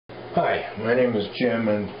Hi, my name is Jim,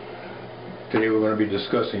 and today we're going to be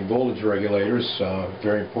discussing voltage regulators, a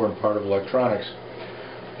very important part of electronics.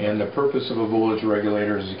 And the purpose of a voltage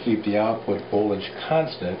regulator is to keep the output voltage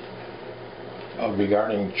constant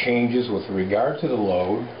regarding changes with regard to the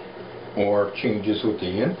load, or changes with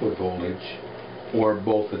the input voltage, or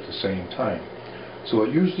both at the same time. So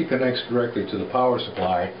it usually connects directly to the power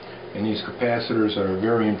supply, and these capacitors are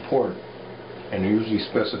very important, and they're usually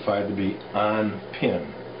specified to be on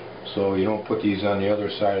pin. So you don't put these on the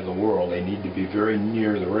other side of the world. They need to be very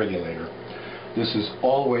near the regulator. This is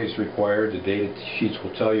always required. The data sheets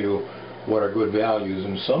will tell you what are good values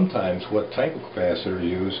and sometimes what type of capacitor to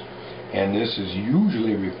use, and this is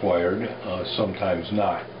usually required, sometimes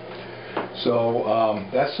not. So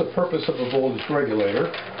that's the purpose of a voltage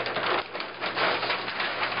regulator.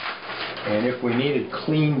 And if we needed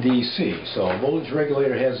clean DC, so a voltage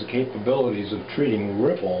regulator has the capabilities of treating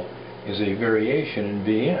ripple is a variation in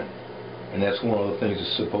VN, and that's one of the things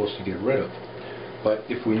it's supposed to get rid of. But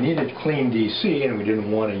if we needed clean DC and we didn't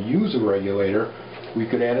want to use a regulator, we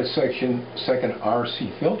could add a second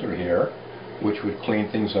RC filter here, which would clean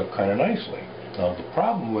things up kind of nicely. Now the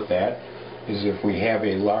problem with that is if we have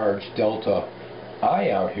a large delta I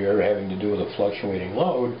out here having to do with a fluctuating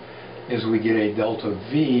load, is we get a delta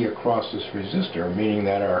V across this resistor, meaning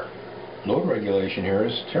that our load regulation here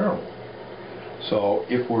is terrible. So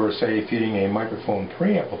if we're, say, feeding a microphone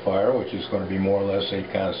preamplifier, which is going to be more or less a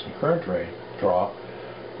constant current draw,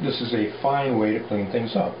 this is a fine way to clean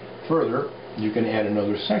things up. Further, you can add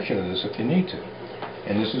another section of this if you need to.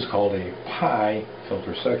 And this is called a pi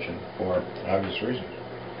filter section for obvious reasons.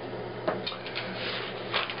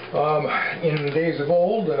 In the days of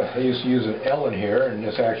old, I used to use an L in here, and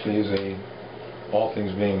this actually is all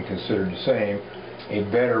things being considered the same, a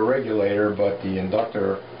better regulator, but the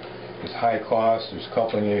inductor is high cost, there's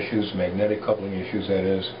coupling issues, magnetic coupling issues that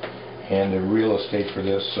is, and the real estate for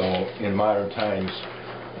this, so in modern times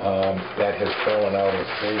that has fallen out of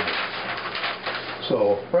favor.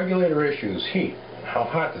 So regulator issues, heat, how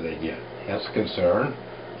hot do they get? That's a concern.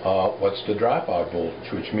 What's the dropout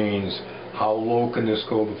voltage, which means how low can this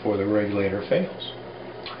go before the regulator fails?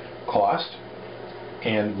 Cost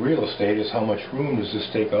and real estate is how much room does this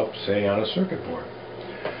take up, say, on a circuit board.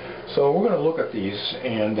 So we're going to look at these,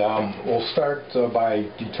 and we'll start by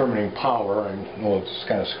determining power, and we'll just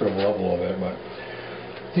kind of scribble up a little bit, but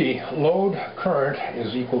the load current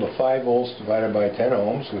is equal to 5 volts divided by 10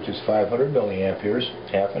 ohms, which is 500 milliamperes,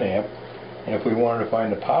 half an amp. And if we wanted to find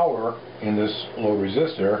the power in this load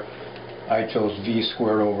resistor, I chose V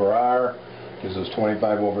squared over R, gives us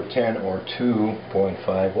 25 over 10, or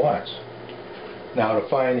 2.5 watts. Now to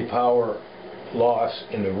find the power loss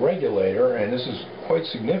in the regulator, and this is quite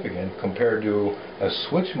significant compared to a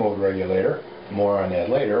switch mode regulator, more on that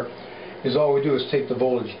later, is all we do is take the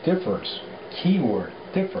voltage difference, keyword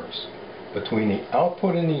difference, between the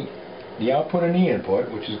output and the output and the input,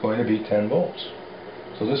 which is going to be 10 volts.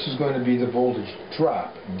 So this is going to be the voltage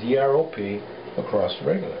drop, DROP, across the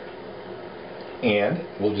regulator. And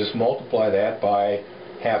we'll just multiply that by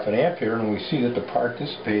half an ampere, and we see that the part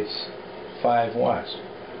dissipates 5 watts.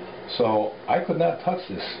 So I could not touch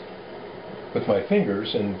this with my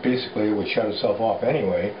fingers, and basically it would shut itself off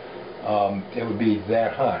anyway. It would be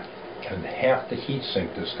that hot. And have to heat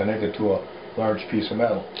sink this, connected to a large piece of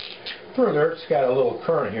metal. Further, it's got a little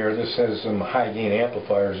current here. This has some high gain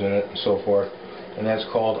amplifiers in it and so forth, and that's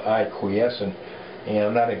called I quiescent. And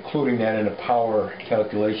I'm not including that in the power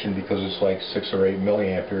calculation because it's like 6 or 8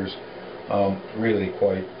 milliamperes, really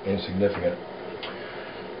quite insignificant.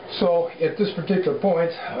 So at this particular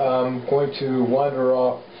point, I'm going to wander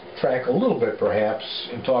off track a little bit perhaps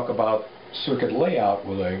and talk about circuit layout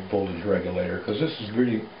with a voltage regulator, because this is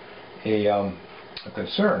really a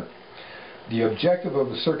concern. The objective of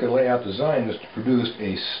the circuit layout design is to produce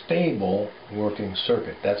a stable working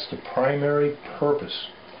circuit. That's the primary purpose.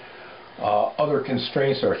 Other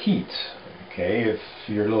constraints are heat. Okay, if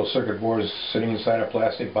your little circuit board is sitting inside a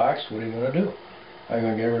plastic box, what are you going to do? How are you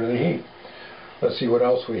going to get rid of the heat? Let's see what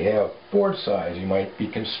else we have. Board size. You might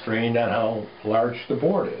be constrained on how large the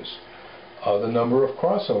board is. The number of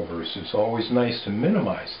crossovers. It's always nice to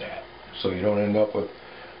minimize that, so you don't end up with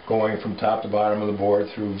going from top to bottom of the board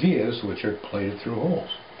through vias, which are plated through holes.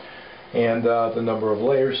 And the number of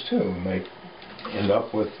layers too. You might end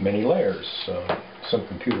up with many layers. Some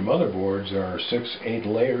computer motherboards are 6, 8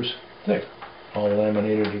 layers thick, all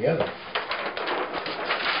laminated together.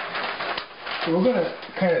 So we're going to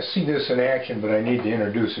kind of see this in action, but I need to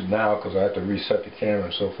introduce it now because I have to reset the camera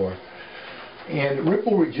and so forth. And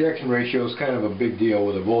ripple rejection ratio is kind of a big deal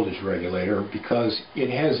with a voltage regulator because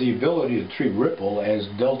it has the ability to treat ripple as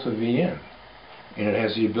delta VN. and it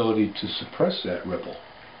has the ability to suppress that ripple.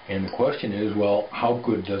 And the question is, well, how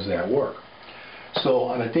good does that work? So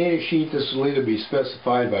on a data sheet, this will either be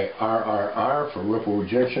specified by RRR for ripple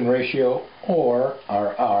rejection ratio or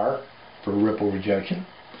RR for ripple rejection.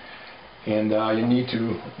 And you need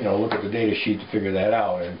to look at the data sheet to figure that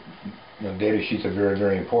out. And data sheets are very,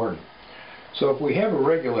 very important. So if we have a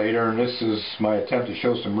regulator, and this is my attempt to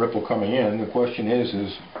show some ripple coming in, the question is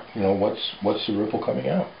what's the ripple coming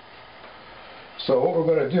out? So what we're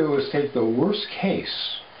going to do is take the worst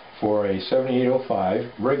case for a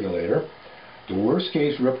 7805 regulator. The worst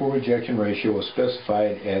case ripple rejection ratio is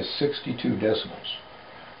specified as 62 decibels.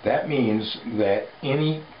 That means that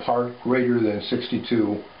any part greater than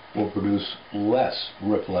 62 will produce less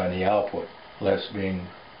ripple on the output, less being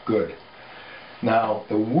good. Now,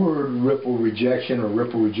 the word ripple rejection or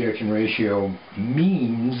ripple rejection ratio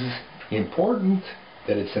means important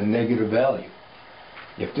that it's a negative value.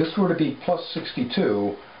 If this were to be plus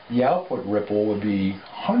 62, the output ripple would be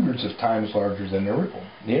hundreds of times larger than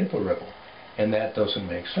the input ripple, and that doesn't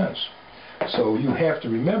make sense. So you have to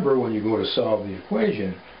remember when you go to solve the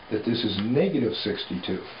equation that this is negative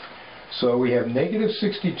 62. So we have negative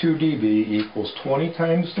 62 dB equals 20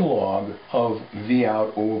 times the log of V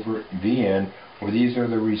out over V in, where these are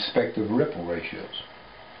the respective ripple ratios.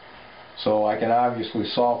 So I can obviously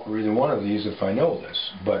solve for either one of these if I know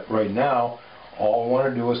this, but right now all I want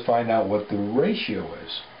to do is find out what the ratio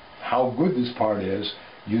is, how good this part is,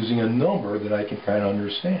 using a number that I can kind of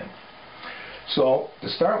understand. So to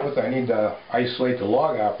start with, I need to isolate the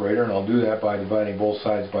log operator, and I'll do that by dividing both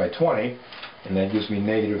sides by 20, and that gives me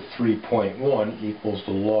negative 3.1 equals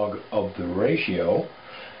the log of the ratio,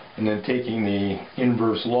 and then taking the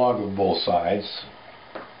inverse log of both sides.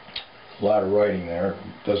 A lot of writing there,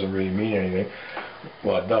 doesn't really mean anything.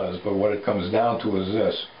 Well, it does, but what it comes down to is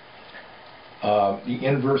this. The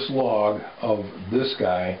inverse log of this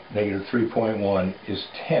guy, negative 3.1, is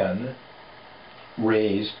 10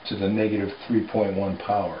 raised to the negative 3.1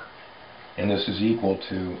 power. And this is equal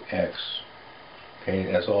to x.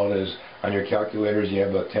 Okay, that's all it is. On your calculators you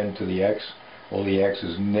have a 10 to the x. Well, the x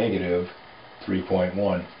is negative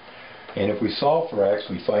 3.1. And if we solve for x,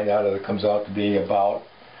 we find out that it comes out to be about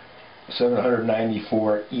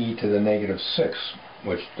 794 e to the negative 6,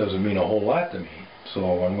 which doesn't mean a whole lot to me. So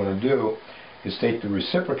what I'm going to do is take the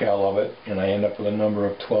reciprocal of it, and I end up with a number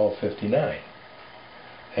of 1259.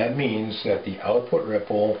 That means that the output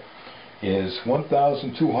ripple is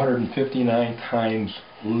 1,259 times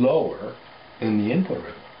lower than the input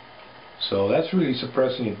ripple. So that's really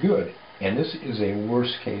suppressing it good, and this is a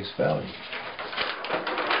worst case value.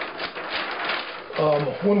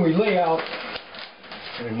 When we lay out,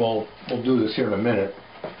 and we'll do this here in a minute,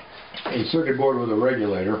 a circuit board with a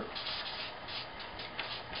regulator,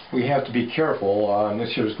 we have to be careful, and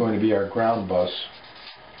this here is going to be our ground bus,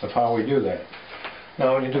 of how we do that.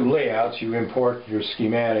 Now when you do layouts, you import your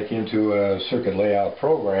schematic into a circuit layout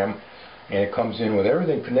program, and it comes in with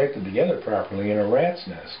everything connected together properly in a rat's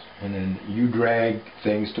nest, and then you drag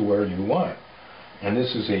things to where you want. And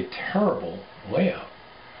this is a terrible layout.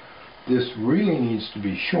 This really needs to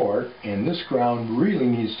be short, and this ground really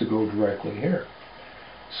needs to go directly here.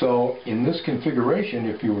 So in this configuration,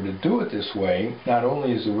 if you were to do it this way, not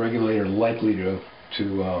only is the regulator likely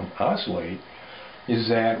to oscillate, is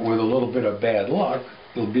that with a little bit of bad luck,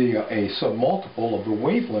 there'll be a submultiple of the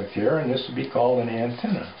wavelength here, and this will be called an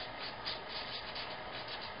antenna.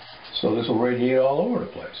 So this will radiate all over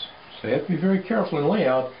the place. So you have to be very careful in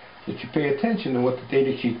layout that you pay attention to what the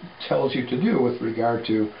data sheet tells you to do with regard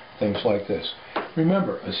to things like this.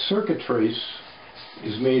 Remember, a circuit trace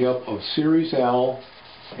is made up of series L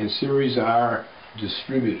and series R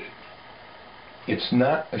distributed. It's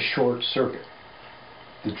not a short circuit.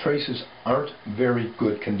 The traces aren't very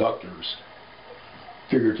good conductors.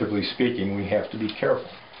 Figuratively speaking, we have to be careful.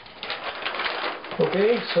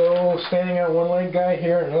 Okay, so standing on one leg guy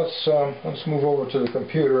here, and let's move over to the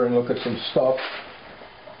computer and look at some stuff.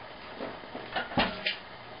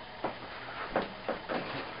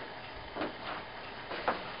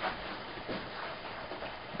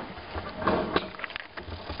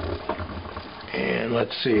 And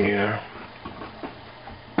let's see here.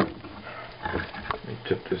 Let me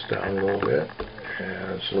tip this down a little bit.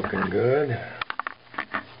 Yeah, it's looking good.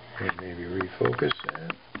 And maybe refocus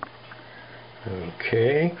that.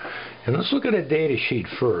 Okay, and let's look at a data sheet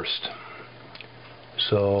first.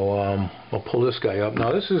 So I'll pull this guy up.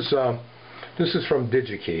 Now this is from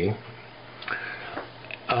DigiKey,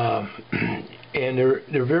 and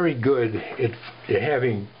they're very good at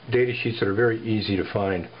having data sheets that are very easy to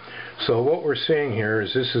find. So what we're seeing here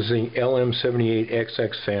is this is the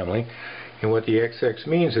LM78XX family, and what the XX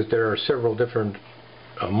means is there are several different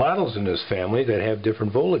models in this family that have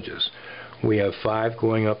different voltages. We have 5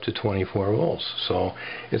 going up to 24 volts. So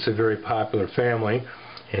it's a very popular family.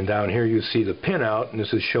 And down here you see the pinout, and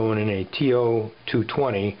this is shown in a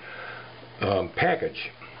TO220 package.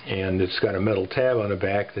 And it's got a metal tab on the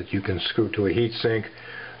back that you can screw to a heat sink,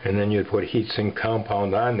 and then you'd put heat sink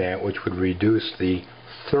compound on that, which would reduce the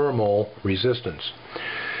thermal resistance.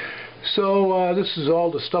 So this is all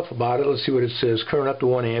the stuff about it. Let's see what it says. Current up to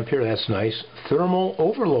 1 ampere, that's nice. Thermal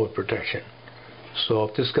overload protection. So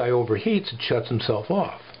if this guy overheats, it shuts himself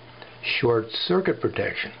off. Short circuit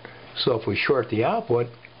protection. So if we short the output,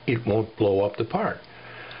 it won't blow up the part.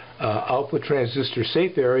 Output transistor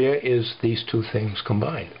safe area is these two things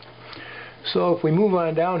combined. So if we move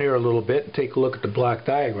on down here a little bit and take a look at the block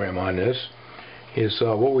diagram on this, is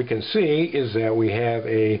what we can see is that we have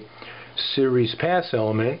a series pass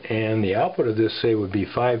element, and the output of this, say, would be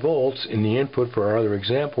 5 volts, and the input for our other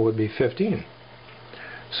example would be 15.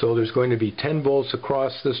 So there's going to be 10 volts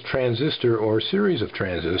across this transistor or series of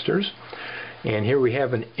transistors. And here we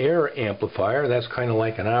have an air amplifier. That's kind of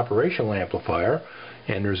like an operational amplifier.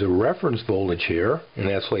 And there's a reference voltage here, and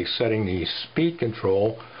that's like setting the speed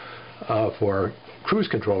control for cruise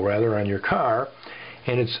control rather on your car.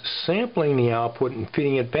 And it's sampling the output and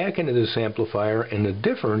feeding it back into this amplifier, and the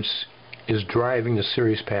difference is driving the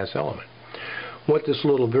series pass element. What this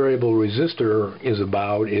little variable resistor is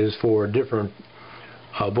about is for different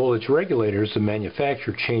voltage regulators, the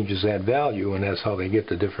manufacturer changes that value, and that's how they get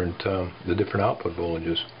the different output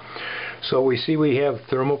voltages. So we see we have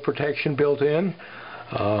thermal protection built in,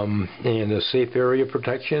 and a safe area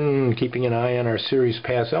protection, keeping an eye on our series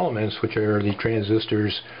pass elements, which are the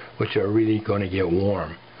transistors which are really going to get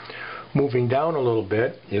warm. Moving down a little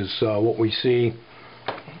bit is what we see.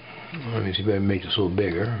 Let me see if I can make this a little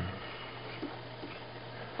bigger.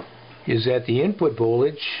 Is that the input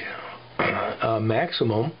voltage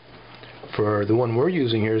maximum for the one we're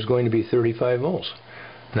using here is going to be 35 volts.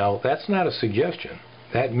 Now that's not a suggestion.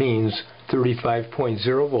 That means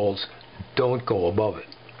 35.0 volts. Don't go above it.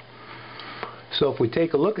 So if we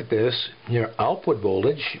take a look at this, your output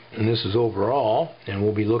voltage, and this is overall, and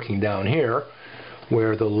we'll be looking down here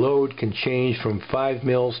where the load can change from 5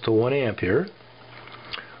 mils to 1 ampere,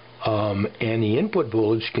 and the input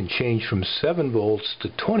voltage can change from 7 volts to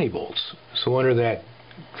 20 volts. So under that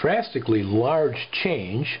drastically large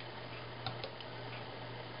change,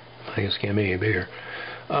 I guess can't make it bigger,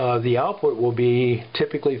 the output will be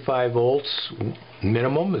typically 5 volts.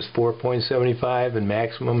 Minimum is 4.75 and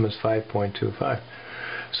maximum is 5.25.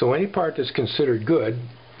 So any part that's considered good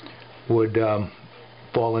would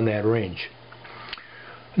fall in that range.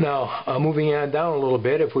 Now, moving on down a little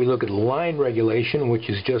bit, if we look at line regulation, which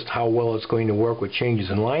is just how well it's going to work with changes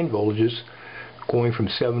in line voltages, going from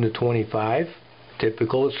 7 to 25,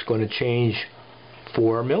 typical, it's going to change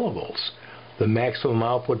 4 millivolts. The maximum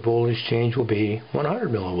output voltage change will be 100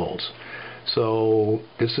 millivolts. So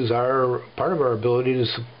this is part of our ability to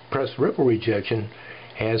suppress ripple rejection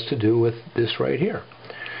has to do with this right here.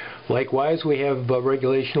 Likewise, we have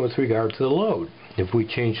regulation with regard to the load. If we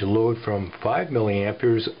change the load from 5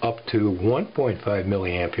 milliamperes up to 1.5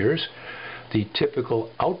 milliamperes, the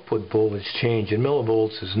typical output voltage change in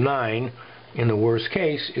millivolts is 9. In the worst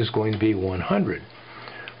case, is going to be 100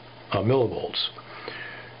 millivolts.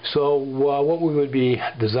 So what we would be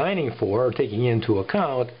designing for, or taking into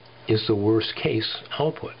account, is the worst case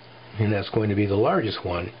output, and that's going to be the largest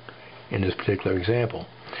one in this particular example.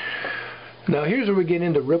 Now here's where we get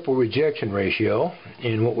into ripple rejection ratio,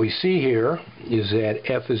 and what we see here is that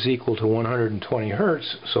F is equal to 120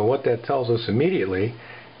 Hertz. So what that tells us immediately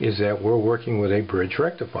is that we're working with a bridge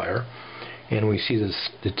rectifier, and we see this,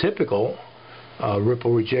 the typical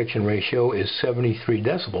ripple rejection ratio is 73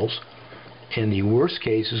 decibels, and the worst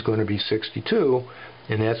case is going to be 62,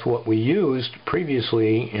 and that's what we used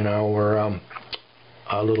previously in our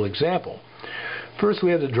little example. First, we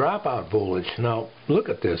have the dropout voltage. Now look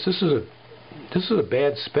at this. This is a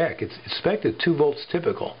bad spec. It's spec'd at 2 volts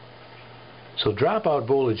typical. So dropout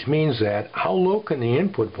voltage means that how low can the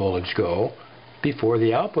input voltage go before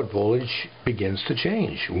the output voltage begins to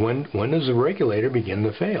change? When does the regulator begin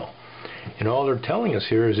to fail? And all they're telling us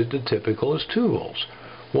here is that the typical is 2 volts.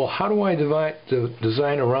 Well, how do I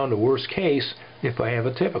design around the worst case if I have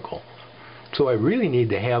a typical? So I really need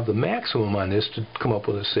to have the maximum on this to come up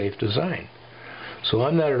with a safe design. So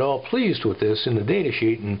I'm not at all pleased with this in the data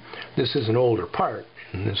sheet, and this is an older part,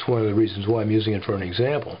 and that's one of the reasons why I'm using it for an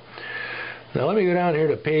example. Now let me go down here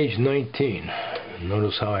to page 19.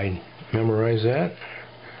 Notice how I memorize that.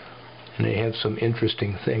 And they have some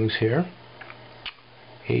interesting things here.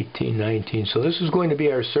 18, 19. So this is going to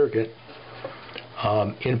be our circuit.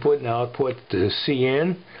 Input and output, the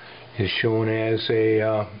CN is shown as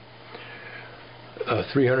a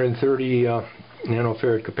 330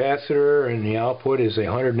 nanofarad capacitor, and the output is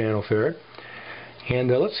 100 nanofarad. And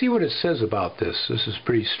let's see what it says about this. This is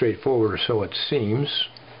pretty straightforward, or so it seems.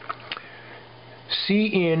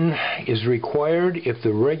 C-in is required if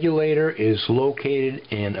the regulator is located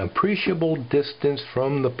an appreciable distance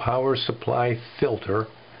from the power supply filter,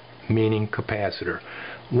 meaning capacitor.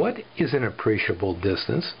 What is an appreciable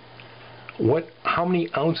distance? How many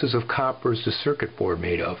ounces of copper is the circuit board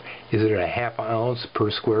made of? Is it a ½ ounce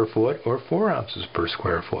per square foot or 4 ounces per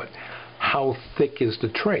square foot? How thick is the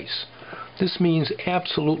trace? This means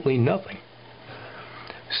absolutely nothing.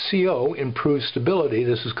 CO improves stability,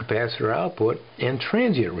 this is capacitor output, and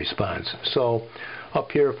transient response. So up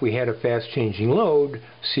here, if we had a fast changing load,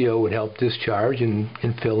 CO would help discharge and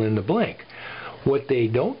fill in the blank. What they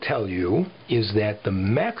don't tell you is that the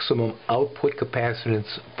maximum output capacitance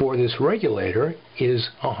for this regulator is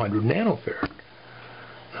 100 nanofarad.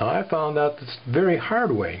 Now I found out this very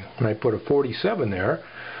hard way when I put a 47 there,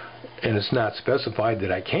 and it's not specified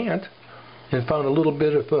that I can't, and found a little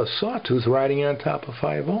bit of a sawtooth riding on top of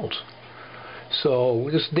 5 volts. So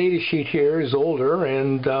this data sheet here is older,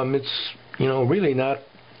 and it's really not,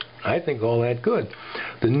 I think, all that good.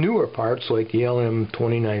 The newer parts, like the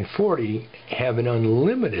LM2940, have an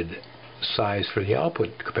unlimited size for the output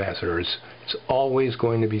capacitor. It's always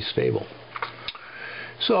going to be stable.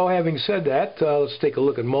 So having said that, let's take a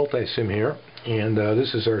look at multisim here, and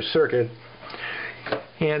this is our circuit.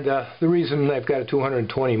 And the reason I've got a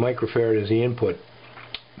 220 microfarad as the input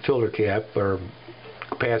filter cap or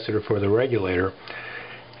capacitor for the regulator,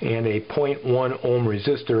 and a 0.1 ohm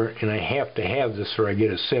resistor, and I have to have this or I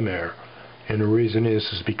get a sim error. And the reason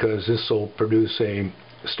is because this will produce a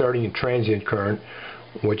starting and transient current,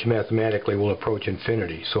 which mathematically will approach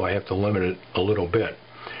infinity, so I have to limit it a little bit.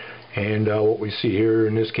 And what we see here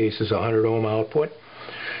in this case is a 100 ohm output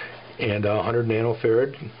and a 100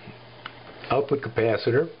 nanofarad output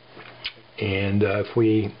capacitor, and if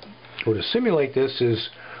we were to simulate this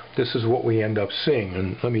is what we end up seeing.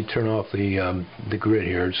 And let me turn off the grid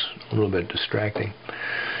here, it's a little bit distracting.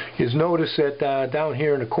 Is notice that down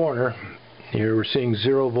here in the corner here we're seeing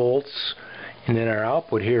 0 volts, and then our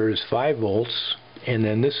output here is 5 volts, and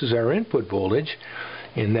then this is our input voltage,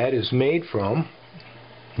 and that is made from,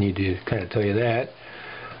 need to kind of tell you that,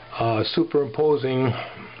 superimposing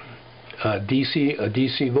a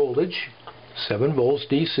DC voltage, 7 volts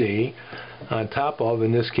DC, on top of,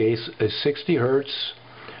 in this case, a 60 hertz,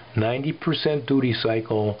 90% duty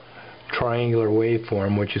cycle triangular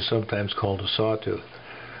waveform, which is sometimes called a sawtooth.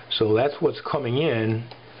 So that's what's coming in,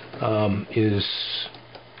 is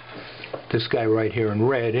this guy right here in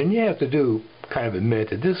red, and you have to kind of admit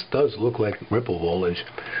that this does look like ripple voltage.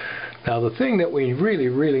 Now the thing that we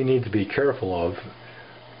really need to be careful of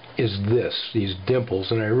is these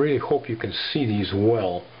dimples, and I really hope you can see these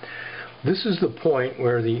well. This is the point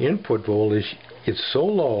where the input voltage is so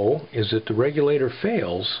low is that the regulator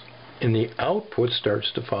fails and the output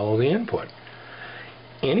starts to follow the input.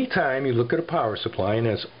 Anytime you look at a power supply, and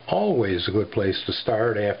that's always a good place to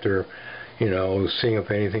start after seeing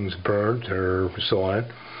if anything's burnt or so on,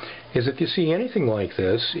 is if you see anything like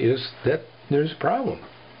this, is that there's a problem.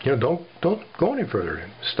 Don't go any further.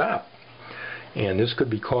 Stop. And this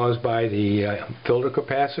could be caused by the filter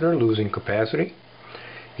capacitor losing capacity.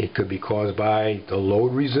 It could be caused by the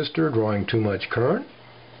load resistor drawing too much current,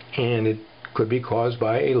 and it could be caused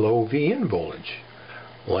by a low V-in voltage,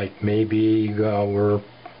 like maybe we're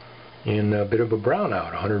in a bit of a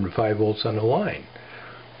brownout, 105 volts on the line,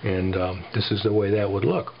 and this is the way that would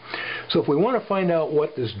look. So if we want to find out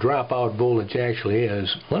what this dropout voltage actually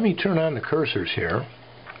is, let me turn on the cursors here.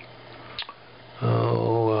 Where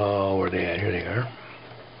are they at? Here they are.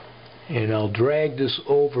 And I'll drag this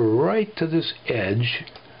over right to this edge.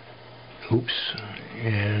 Oops.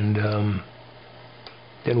 And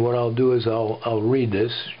then what I'll do is I'll read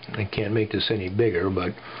this. I can't make this any bigger,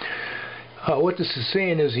 but what this is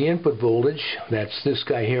saying is the input voltage, that's this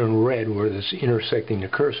guy here in red where this intersecting the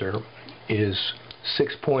cursor, is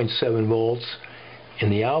 6.7 volts,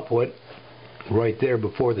 and the output right there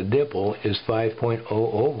before the dimple is 5.00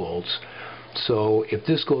 volts. So if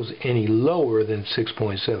this goes any lower than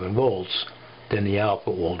 6.7 volts, then the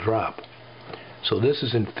output will drop. So this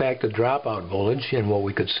is in fact a dropout voltage, and what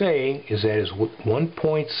we could say is that is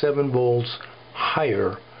 1.7 volts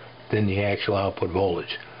higher than the actual output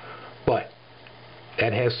voltage. But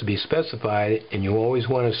that has to be specified, and you always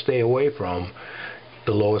want to stay away from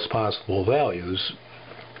the lowest possible values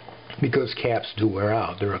because caps do wear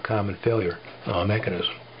out. They're a common failure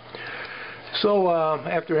mechanism. So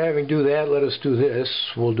after having do that, let us do this.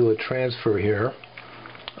 We'll do a transfer here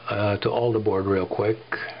to Alderboard real quick.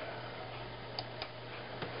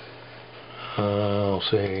 I'll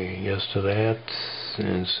say yes to that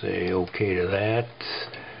and say okay to that.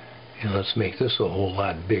 And let's make this a whole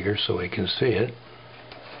lot bigger so we can see it.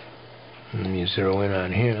 Let me zero in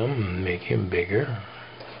on him and make him bigger.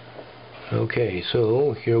 Okay,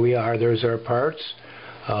 so here we are. There's our parts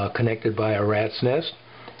connected by a rat's nest,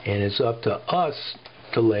 and it's up to us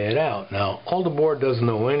to lay it out. Now, Alderboard doesn't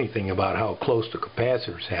know anything about how close the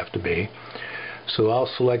capacitors have to be, so I'll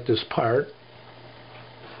select this part,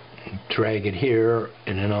 drag it here,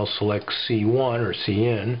 and then I'll select C1 or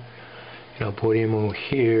CN, and I'll put him over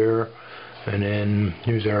here, and then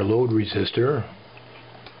here's our load resistor.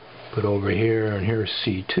 Put over here, and here's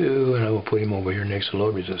C2, and I will put him over here next to the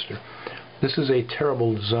load resistor. This is a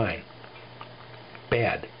terrible design.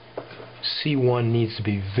 Bad. C1 needs to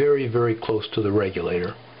be very, very close to the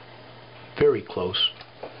regulator. Very close.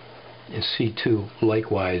 And C2,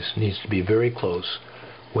 likewise, needs to be very close,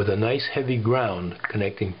 with a nice heavy ground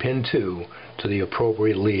connecting pin 2 to the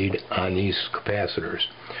appropriate lead on these capacitors.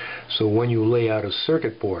 So when you lay out a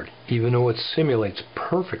circuit board, even though it simulates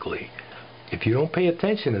perfectly, if you don't pay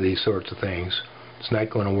attention to these sorts of things, it's not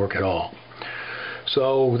going to work at all.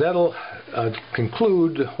 So that'll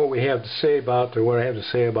conclude what we have to say about, or what I have to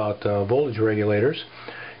say about voltage regulators.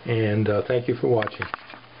 And thank you for watching.